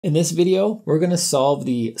In this video, we're going to solve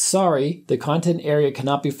the sorry, the content area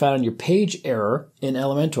cannot be found on your page error in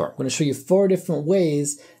Elementor. I'm going to show you 4 different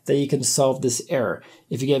ways that you can solve this error.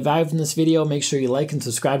 If you get value from this video, make sure you like and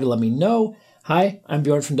subscribe to let me know. Hi, I'm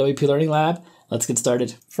Bjorn from WPLearningLab. Let's get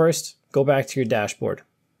started. First, go back to your dashboard.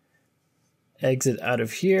 Exit out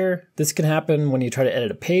of here. This can happen when you try to edit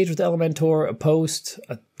a page with Elementor, a post,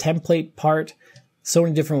 a template part. So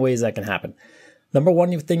many different ways that can happen. Number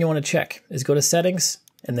one thing you want to check is go to Settings,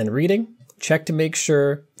 and then Reading. Check to make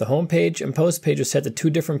sure the home page and post page are set to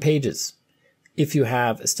 2 different pages if you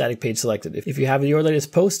have a static page selected. If you have your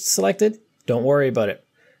latest post selected, don't worry about it.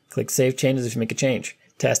 Click Save Changes if you make a change.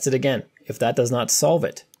 Test it again. If that does not solve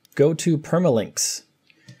it, go to permalinks.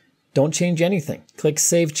 Don't change anything. Click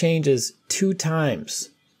Save Changes 2 times.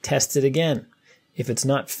 Test it again. If it's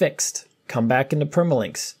not fixed, come back into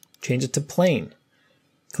permalinks. Change it to plain.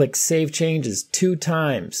 Click Save Changes 2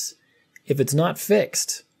 times. If it's not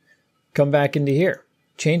fixed, come back into here.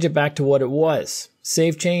 Change it back to what it was.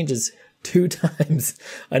 Save changes 2 times.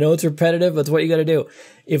 I know it's repetitive, but it's what you got to do.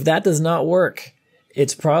 If that does not work,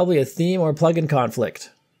 it's probably a theme or plugin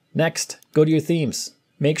conflict. Next, go to your themes.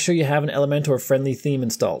 Make sure you have an Elementor friendly theme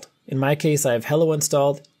installed. In my case, I have Hello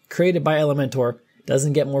installed, created by Elementor.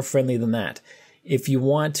 Doesn't get more friendly than that. If you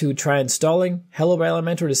want to try installing Hello by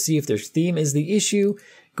Elementor to see if their theme is the issue,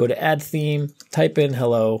 go to Add Theme, type in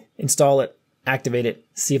Hello, install it, activate it,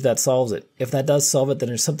 see if that solves it. If that does solve it, then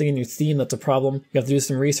there's something in your theme that's a problem. You have to do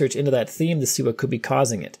some research into that theme to see what could be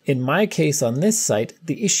causing it. In my case on this site,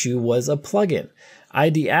 the issue was a plugin. I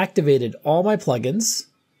deactivated all my plugins.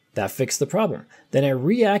 That fixed the problem. Then I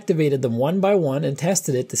reactivated them one by one and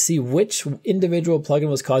tested it to see which individual plugin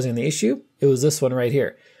was causing the issue. It was this one right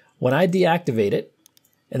here. When I deactivate it,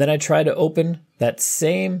 and then I try to open that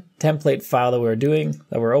same template file that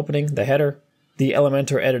we're opening, the header, the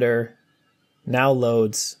Elementor editor now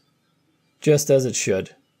loads just as it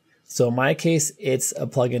should. So in my case, it's a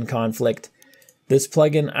plugin conflict. This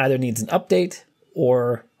plugin either needs an update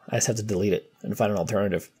or I just have to delete it and find an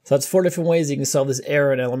alternative. So that's 4 different ways you can solve this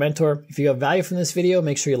error in Elementor. If you have value from this video,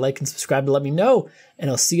 make sure you like and subscribe to let me know, and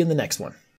I'll see you in the next one.